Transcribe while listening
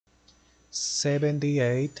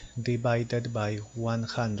78 divided by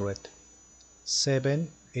 100. 7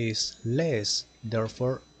 is less,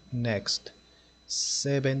 therefore next.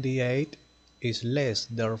 78 is less,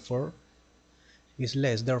 therefore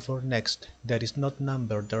next. There is not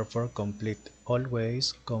number, therefore complete.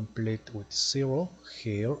 Always complete with 0.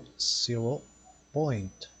 Here 0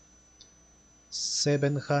 point.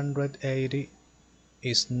 780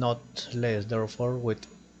 is not less, therefore with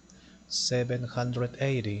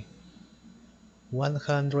 780.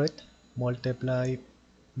 100 multiplied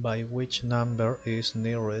by which number is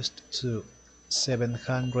nearest to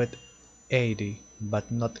 780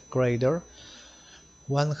 but not greater.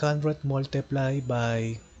 100 multiplied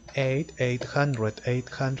by 800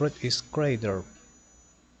 is greater.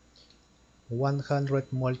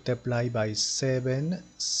 100 multiplied by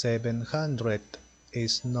 700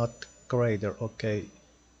 is not greater. Okay,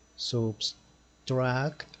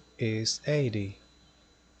 subtract is 80.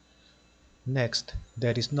 Next,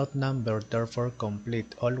 there is not number, therefore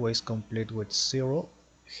complete. Always complete with 0.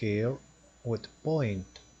 Here with point.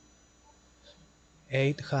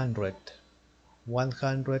 800.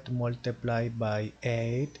 100 multiplied by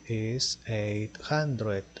 8 is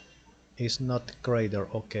 800. Is not greater.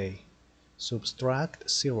 Okay. Subtract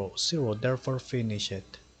 0. 0, therefore finish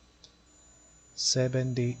it.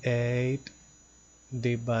 78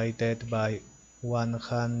 divided by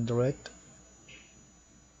 100.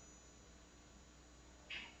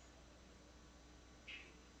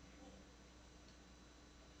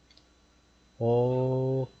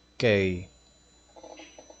 Okay.